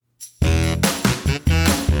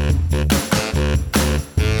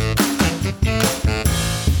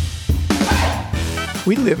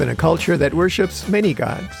We live in a culture that worships many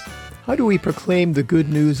gods. How do we proclaim the good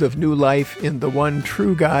news of new life in the one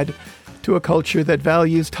true God to a culture that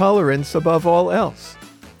values tolerance above all else?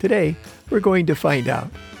 Today, we're going to find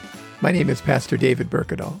out. My name is Pastor David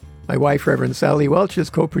Berkedal. My wife, Reverend Sally Welch, is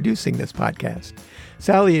co-producing this podcast.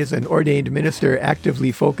 Sally is an ordained minister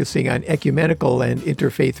actively focusing on ecumenical and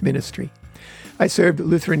interfaith ministry. I served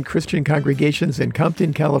Lutheran Christian congregations in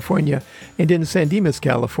Compton, California, and in San Dimas,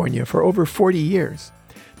 California for over 40 years.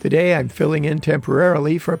 Today, I'm filling in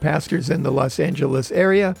temporarily for pastors in the Los Angeles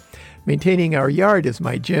area, maintaining our yard as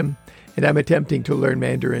my gym, and I'm attempting to learn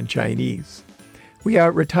Mandarin Chinese. We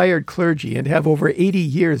are retired clergy and have over 80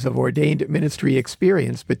 years of ordained ministry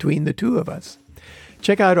experience between the two of us.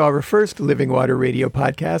 Check out our first Living Water Radio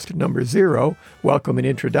podcast, number 0, Welcome and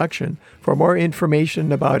Introduction, for more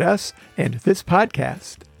information about us and this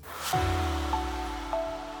podcast.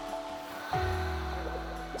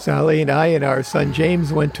 Sally and I and our son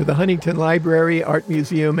James went to the Huntington Library, Art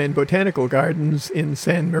Museum, and Botanical Gardens in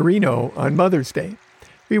San Marino on Mother's Day.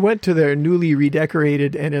 We went to their newly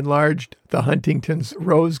redecorated and enlarged the Huntington's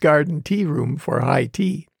Rose Garden Tea Room for high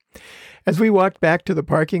tea. As we walked back to the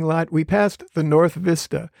parking lot, we passed the North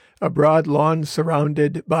Vista, a broad lawn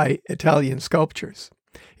surrounded by Italian sculptures.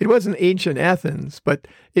 It wasn't ancient Athens, but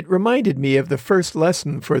it reminded me of the first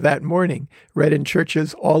lesson for that morning, read in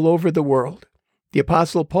churches all over the world. The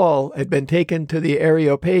Apostle Paul had been taken to the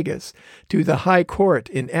Areopagus, to the high court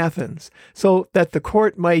in Athens, so that the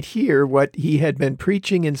court might hear what he had been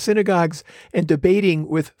preaching in synagogues and debating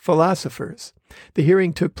with philosophers. The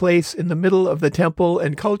hearing took place in the middle of the temple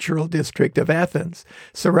and cultural district of Athens,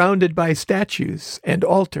 surrounded by statues and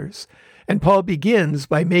altars. And Paul begins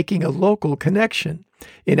by making a local connection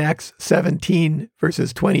in Acts 17,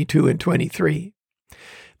 verses 22 and 23.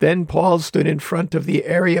 Then Paul stood in front of the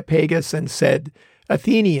Areopagus and said,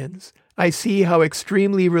 "Athenians, I see how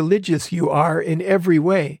extremely religious you are in every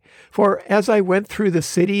way. For as I went through the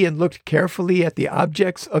city and looked carefully at the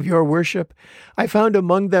objects of your worship, I found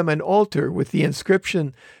among them an altar with the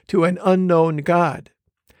inscription, 'To an unknown God.'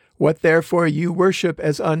 What therefore you worship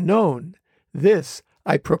as unknown, this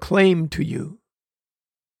I proclaim to you."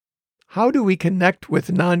 How do we connect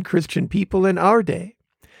with non-Christian people in our day?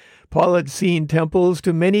 Paul had seen temples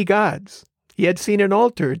to many gods. He had seen an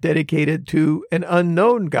altar dedicated to an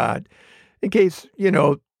unknown God, in case,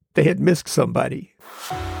 they had missed somebody.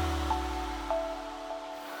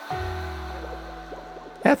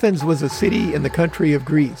 Athens was a city in the country of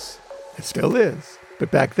Greece. It still is, but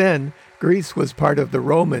back then, Greece was part of the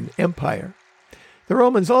Roman Empire. The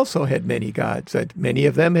Romans also had many gods, and many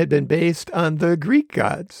of them had been based on the Greek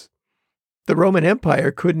gods. The Roman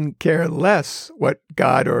Empire couldn't care less what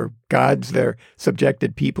god or gods their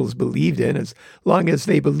subjected peoples believed in, as long as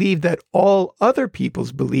they believed that all other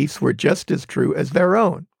people's beliefs were just as true as their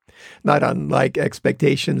own, not unlike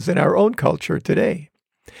expectations in our own culture today.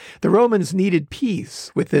 The Romans needed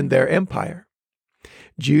peace within their empire.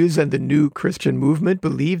 Jews and the new Christian movement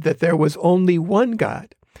believed that there was only one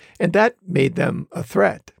God, and that made them a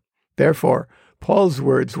threat. Therefore, Paul's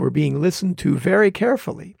words were being listened to very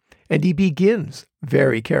carefully. And he begins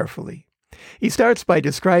very carefully. He starts by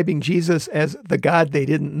describing Jesus as the God they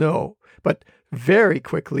didn't know, but very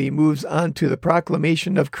quickly moves on to the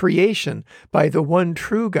proclamation of creation by the one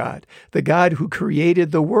true God, the God who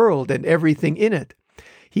created the world and everything in it.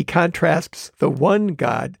 He contrasts the one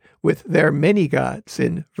God with their many gods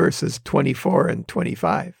in verses 24 and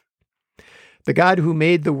 25. The God who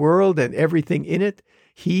made the world and everything in it,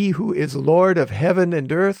 he who is Lord of heaven and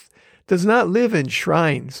earth, does not live in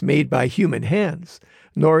shrines made by human hands,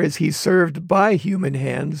 nor is he served by human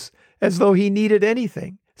hands as though he needed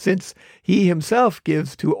anything, since he himself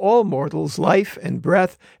gives to all mortals life and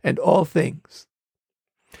breath and all things.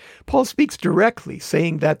 Paul speaks directly,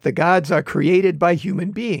 saying that the gods are created by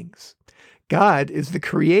human beings. God is the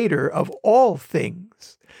creator of all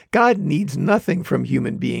things. God needs nothing from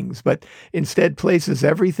human beings, but instead places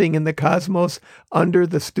everything in the cosmos under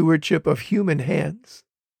the stewardship of human hands.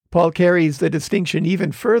 Paul carries the distinction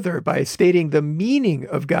even further by stating the meaning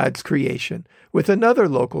of God's creation with another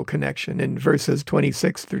local connection in verses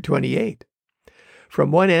 26 through 28.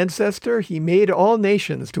 From one ancestor, he made all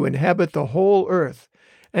nations to inhabit the whole earth,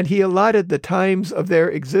 and he allotted the times of their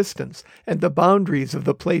existence and the boundaries of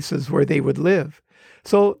the places where they would live,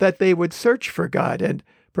 so that they would search for God and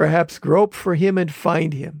perhaps grope for him and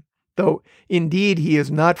find him, though indeed he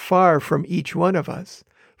is not far from each one of us.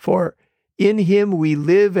 For in him we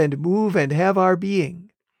live and move and have our being,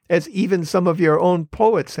 as even some of your own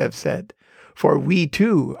poets have said, for we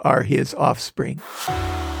too are his offspring.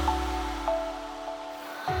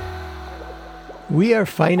 We are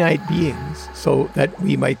finite beings so that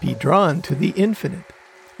we might be drawn to the infinite.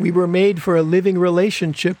 We were made for a living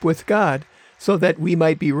relationship with God so that we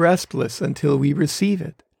might be restless until we receive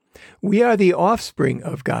it. We are the offspring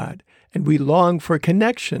of God, and we long for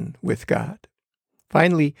connection with God.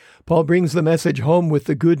 Finally, Paul brings the message home with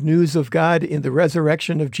the good news of God in the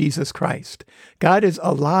resurrection of Jesus Christ. God is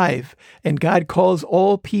alive, and God calls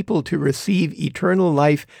all people to receive eternal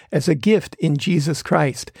life as a gift in Jesus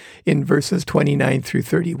Christ, in verses 29 through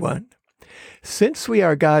 31. Since we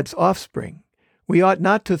are God's offspring, we ought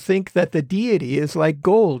not to think that the deity is like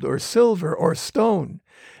gold or silver or stone,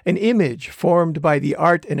 an image formed by the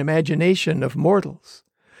art and imagination of mortals.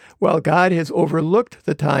 While God has overlooked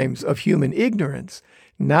the times of human ignorance,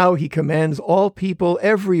 now he commands all people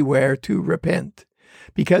everywhere to repent,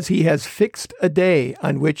 because he has fixed a day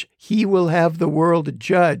on which he will have the world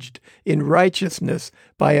judged in righteousness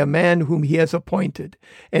by a man whom he has appointed,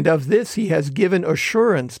 and of this he has given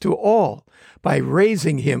assurance to all by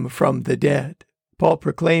raising him from the dead. Paul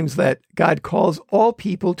proclaims that God calls all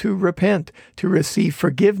people to repent, to receive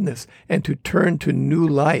forgiveness, and to turn to new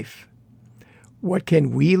life. What can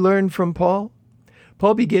we learn from Paul?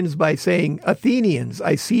 Paul begins by saying, "Athenians,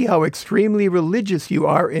 I see how extremely religious you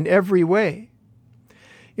are in every way."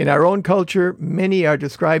 In our own culture, many are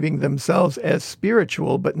describing themselves as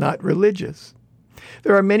spiritual but not religious.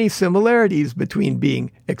 There are many similarities between being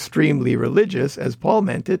extremely religious, as Paul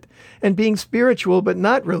meant it, and being spiritual but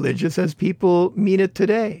not religious, as people mean it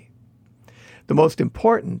today. The most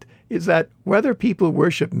important is that whether people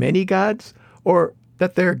worship many gods or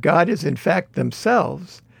that their God is in fact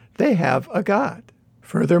themselves, they have a God.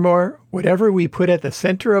 Furthermore, whatever we put at the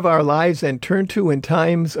center of our lives and turn to in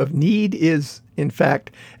times of need is, in fact,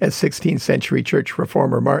 as 16th century church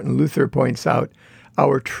reformer Martin Luther points out,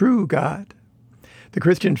 our true God. The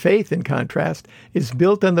Christian faith, in contrast, is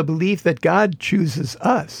built on the belief that God chooses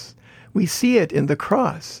us. We see it in the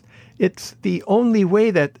cross. It's the only way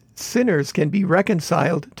that sinners can be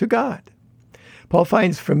reconciled to God. Paul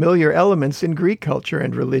finds familiar elements in Greek culture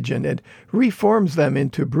and religion and reforms them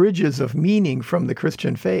into bridges of meaning from the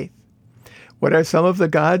Christian faith. What are some of the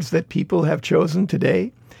gods that people have chosen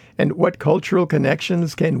today? And what cultural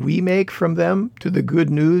connections can we make from them to the good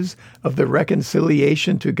news of the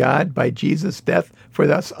reconciliation to God by Jesus' death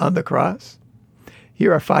for us on the cross?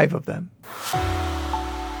 Here are 5 of them.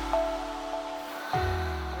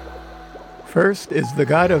 First is the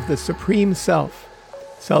God of the supreme self.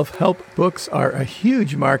 Self-help books are a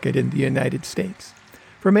huge market in the United States.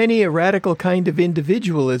 For many, a radical kind of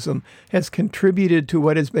individualism has contributed to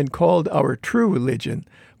what has been called our true religion,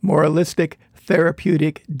 moralistic,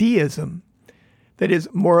 therapeutic deism. That is,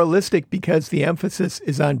 moralistic because the emphasis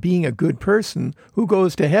is on being a good person who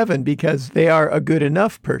goes to heaven because they are a good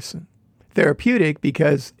enough person. Therapeutic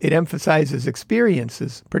because it emphasizes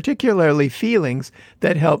experiences, particularly feelings,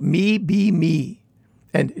 that help me be me.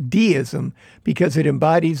 And deism because it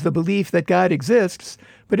embodies the belief that God exists,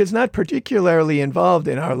 but is not particularly involved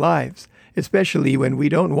in our lives, especially when we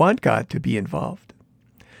don't want God to be involved.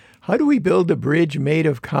 How do we build a bridge made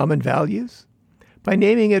of common values? By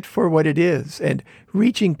naming it for what it is and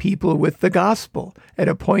reaching people with the gospel at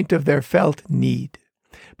a point of their felt need.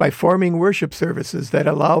 By forming worship services that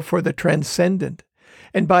allow for the transcendent,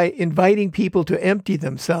 and by inviting people to empty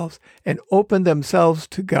themselves and open themselves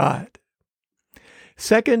to God.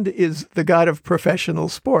 Second is the God of professional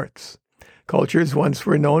sports. Cultures once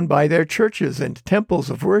were known by their churches and temples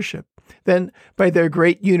of worship, then by their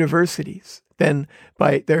great universities, then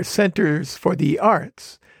by their centers for the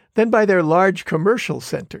arts, then by their large commercial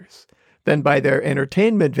centers, then by their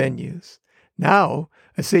entertainment venues. Now,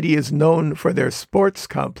 a city is known for their sports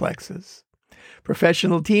complexes.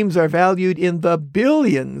 Professional teams are valued in the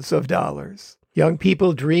billions of dollars. Young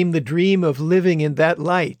people dream the dream of living in that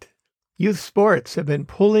light. Youth sports have been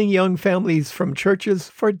pulling young families from churches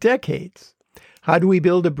for decades. How do we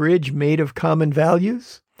build a bridge made of common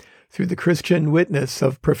values? Through the Christian witness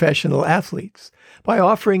of professional athletes, by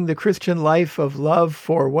offering the Christian life of love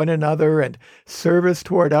for one another and service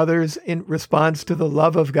toward others in response to the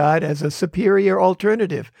love of God as a superior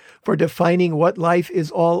alternative for defining what life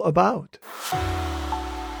is all about.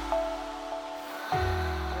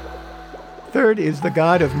 Third is the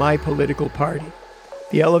God of my political party.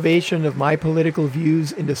 The elevation of my political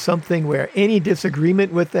views into something where any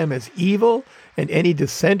disagreement with them is evil and any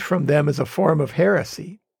dissent from them is a form of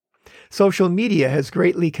heresy. Social media has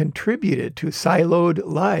greatly contributed to siloed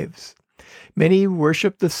lives. Many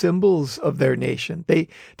worship the symbols of their nation. They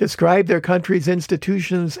describe their country's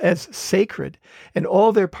institutions as sacred and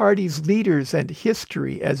all their party's leaders and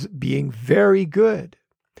history as being very good.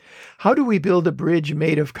 How do we build a bridge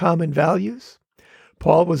made of common values?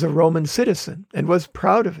 Paul was a Roman citizen and was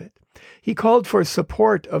proud of it. He called for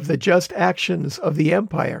support of the just actions of the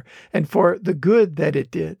empire and for the good that it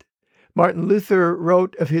did. Martin Luther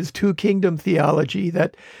wrote of his two-kingdom theology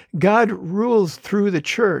that God rules through the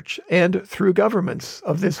church and through governments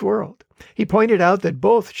of this world. He pointed out that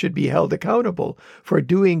both should be held accountable for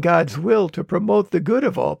doing God's will to promote the good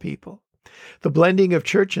of all people. The blending of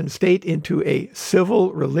church and state into a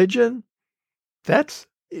civil religion, that's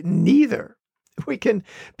neither. We can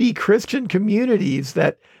be Christian communities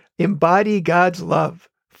that embody God's love,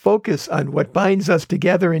 focus on what binds us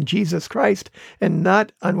together in Jesus Christ and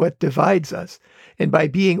not on what divides us, and by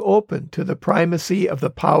being open to the primacy of the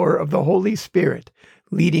power of the Holy Spirit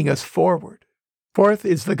leading us forward. Fourth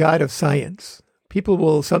is the God of science. People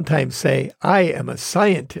will sometimes say, "I am a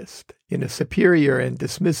scientist," in a superior and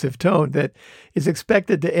dismissive tone that is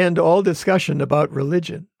expected to end all discussion about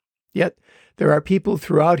religion. Yet, there are people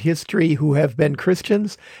throughout history who have been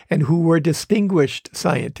Christians and who were distinguished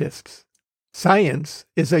scientists. Science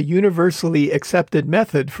is a universally accepted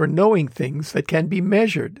method for knowing things that can be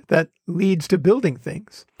measured, that leads to building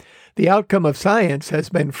things. The outcome of science has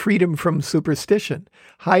been freedom from superstition,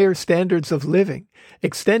 higher standards of living,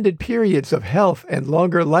 extended periods of health and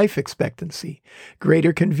longer life expectancy,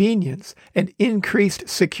 greater convenience, and increased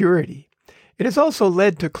security. It has also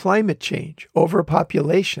led to climate change,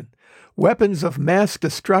 overpopulation, weapons of mass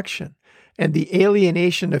destruction, and the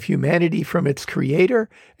alienation of humanity from its creator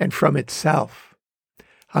and from itself.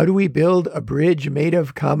 How do we build a bridge made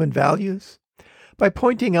of common values? By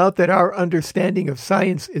pointing out that our understanding of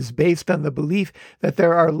science is based on the belief that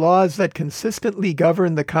there are laws that consistently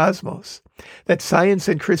govern the cosmos, that science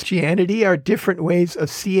and Christianity are different ways of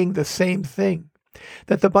seeing the same thing,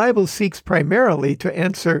 that the Bible seeks primarily to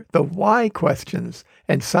answer the why questions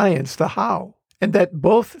and science the how, and that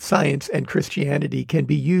both science and Christianity can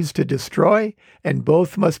be used to destroy, and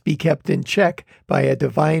both must be kept in check by a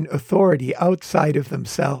divine authority outside of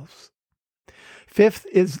themselves. Fifth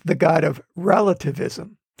is the God of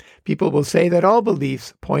relativism. People will say that all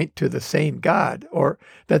beliefs point to the same God, or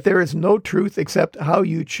that there is no truth except how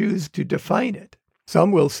you choose to define it.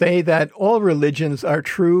 Some will say that all religions are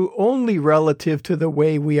true only relative to the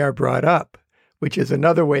way we are brought up, which is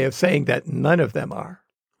another way of saying that none of them are.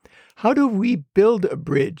 How do we build a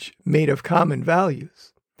bridge made of common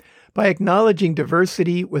values? By acknowledging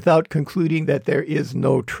diversity without concluding that there is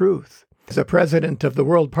no truth. As a president of the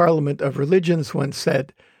World Parliament of Religions once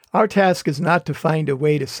said, "Our task is not to find a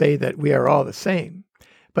way to say that we are all the same,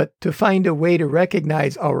 but to find a way to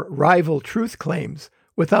recognize our rival truth claims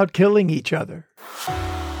without killing each other."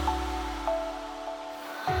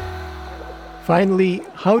 Finally,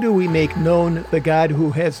 how do we make known the God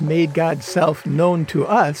who has made God's self known to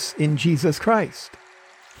us in Jesus Christ?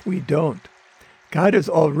 We don't. God is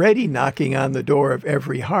already knocking on the door of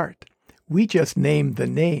every heart. We just name the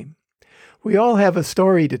name. We all have a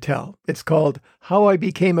story to tell. It's called How I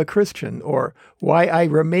Became a Christian or Why I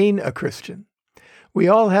Remain a Christian. We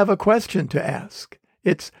all have a question to ask.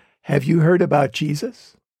 It's, have you heard about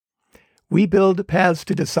Jesus? We build paths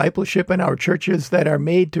to discipleship in our churches that are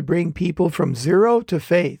made to bring people from zero to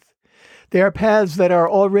faith. They are paths that are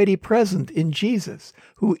already present in Jesus,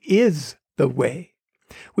 who is the way.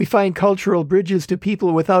 We find cultural bridges to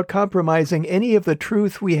people without compromising any of the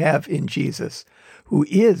truth we have in Jesus, who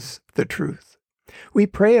is the truth. We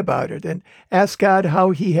pray about it and ask God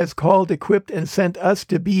how he has called, equipped, and sent us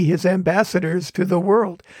to be his ambassadors to the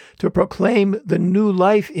world, to proclaim the new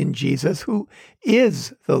life in Jesus, who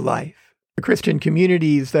is the life. The Christian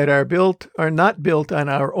communities that are built are not built on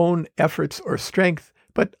our own efforts or strength,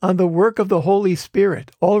 but on the work of the Holy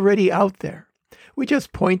Spirit already out there. We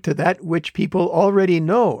just point to that which people already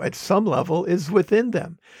know at some level is within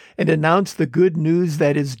them and announce the good news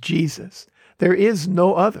that is Jesus. There is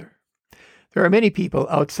no other. There are many people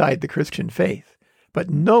outside the Christian faith, but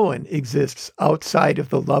no one exists outside of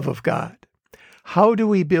the love of God. How do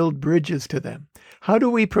we build bridges to them? How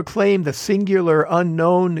do we proclaim the singular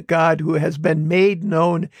unknown God who has been made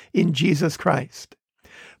known in Jesus Christ?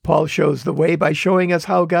 Paul shows the way by showing us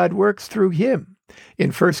how God works through him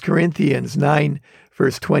in 1 Corinthians 9,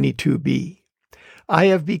 verse 22b. I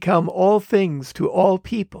have become all things to all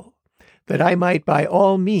people, that I might by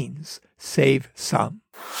all means save some.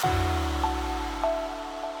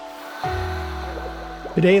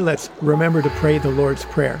 Today, let's remember to pray the Lord's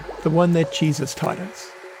Prayer, the one that Jesus taught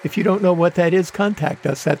us. If you don't know what that is, contact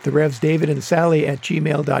us at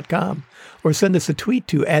therevsdavidandsally@gmail.com or send us a tweet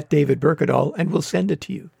to @DavidBurkadal and we'll send it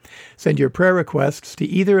to you. Send your prayer requests to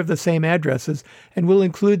either of the same addresses and we'll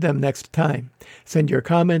include them next time. Send your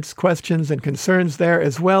comments, questions, and concerns there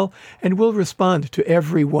as well, and we'll respond to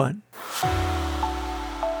every one.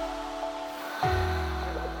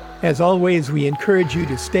 As always, we encourage you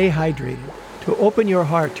to stay hydrated, to open your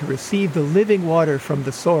heart to receive the living water from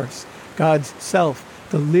the source, God's self,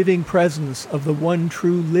 the living presence of the one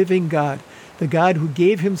true living God, the God who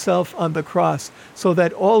gave himself on the cross so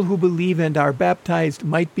that all who believe and are baptized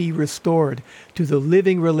might be restored to the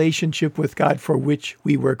living relationship with God for which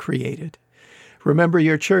we were created. Remember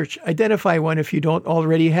your church. Identify one if you don't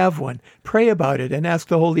already have one. Pray about it and ask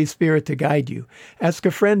the Holy Spirit to guide you. Ask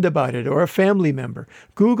a friend about it or a family member.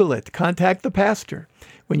 Google it. Contact the pastor.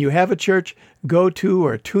 When you have a church, go to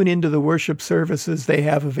or tune into the worship services they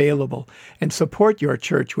have available and support your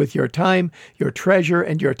church with your time, your treasure,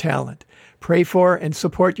 and your talent. Pray for and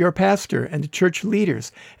support your pastor and church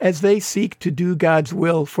leaders as they seek to do God's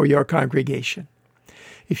will for your congregation.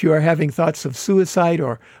 If you are having thoughts of suicide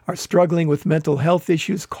or are struggling with mental health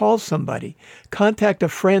issues, call somebody. Contact a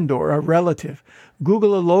friend or a relative.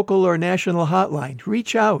 Google a local or national hotline.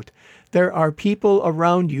 Reach out. There are people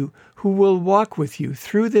around you who will walk with you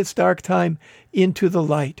through this dark time into the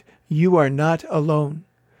light. You are not alone.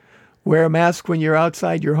 Wear a mask when you're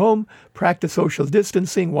outside your home. Practice social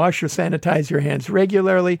distancing. Wash or sanitize your hands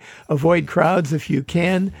regularly. Avoid crowds if you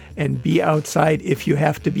can, and be outside if you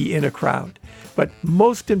have to be in a crowd. But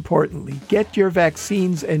most importantly, get your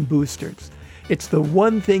vaccines and boosters. It's the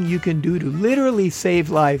one thing you can do to literally save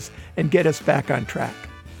lives and get us back on track.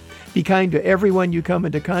 Be kind to everyone you come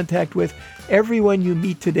into contact with. Everyone you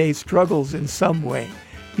meet today struggles in some way.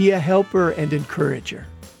 Be a helper and encourager.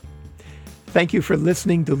 Thank you for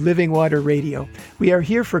listening to Living Water Radio. We are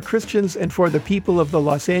here for Christians and for the people of the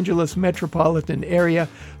Los Angeles metropolitan area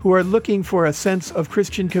who are looking for a sense of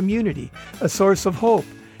Christian community, a source of hope,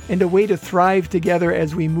 and a way to thrive together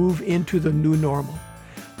as we move into the new normal.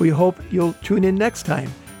 We hope you'll tune in next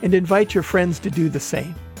time and invite your friends to do the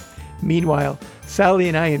same. Meanwhile, Sally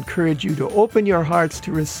and I encourage you to open your hearts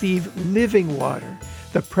to receive living water,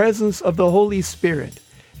 the presence of the Holy Spirit,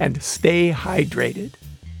 and stay hydrated.